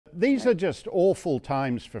These are just awful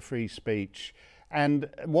times for free speech. And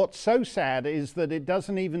what's so sad is that it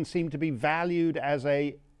doesn't even seem to be valued as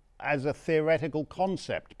a theoretical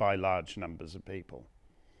concept by large numbers of people.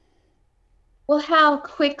 Well, how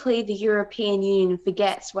quickly the European Union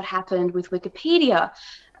forgets what happened with Wikipedia.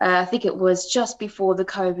 I think it was just before the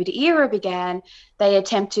COVID era began, they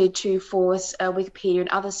attempted to force Wikipedia and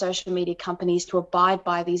other social media companies to abide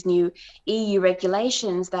by these new EU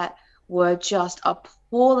regulations that were just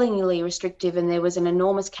appallingly restrictive. And there was an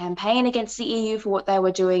enormous campaign against the EU for what they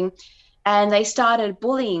were doing. And they started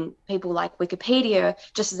bullying people like Wikipedia,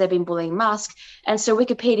 just as they've been bullying Musk. And so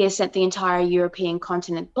Wikipedia sent the entire European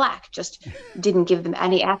continent black, just didn't give them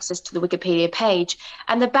any access to the Wikipedia page.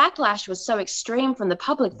 And the backlash was so extreme from the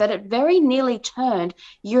public that it very nearly turned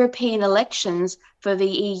European elections for the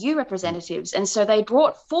EU representatives. And so they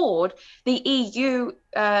brought forward the EU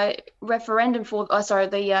referendum for,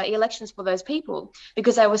 the elections for those people,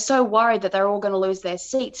 because they were so worried that they're all going to lose their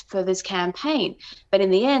seats for this campaign. But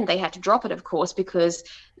in the end, they had to drop it, of course, because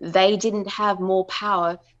they didn't have more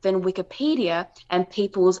power than Wikipedia and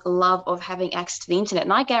people's love of having access to the internet.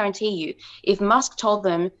 And I guarantee you, if Musk told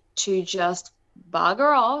them to just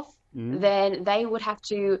bugger off, then they would have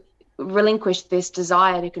to relinquish this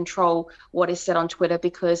desire to control what is said on Twitter,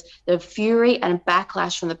 because the fury and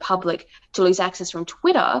backlash from the public to lose access from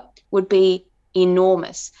Twitter would be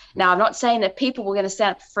enormous. Now, I'm not saying that people were going to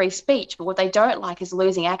stand up for free speech, but what they don't like is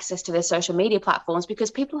losing access to their social media platforms, because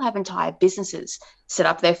people have entire businesses set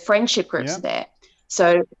up, their friendship groups are there.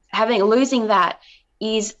 So losing that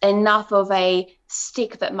is enough of a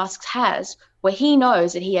stick that Musk has, where he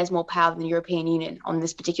knows that he has more power than the European Union on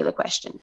this particular question.